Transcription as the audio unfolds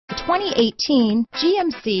2018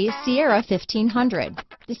 GMC Sierra 1500.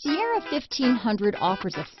 The Sierra 1500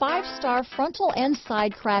 offers a 5-star frontal and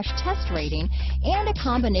side crash test rating and a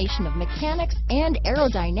combination of mechanics and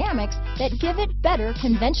aerodynamics that give it better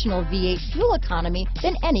conventional V8 fuel economy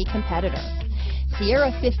than any competitor.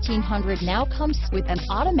 Sierra 1500 now comes with an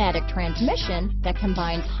automatic transmission that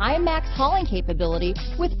combines high max hauling capability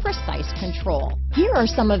with precise control. Here are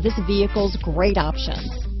some of this vehicle's great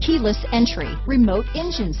options: keyless entry, remote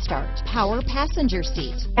engine start, power passenger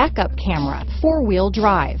seat, backup camera, 4-wheel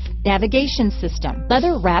drive, navigation system,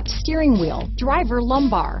 leather-wrapped steering wheel, driver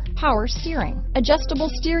lumbar, power steering, adjustable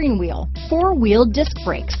steering wheel, 4-wheel disc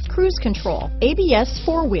brakes, cruise control, ABS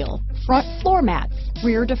 4-wheel, front floor mats,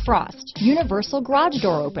 rear defrost, universal garage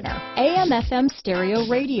door opener, AM/FM stereo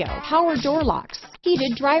radio, power door locks,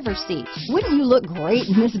 heated driver's seat. Wouldn't you look great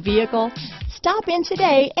in this vehicle? Stop in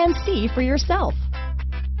today and see for yourself.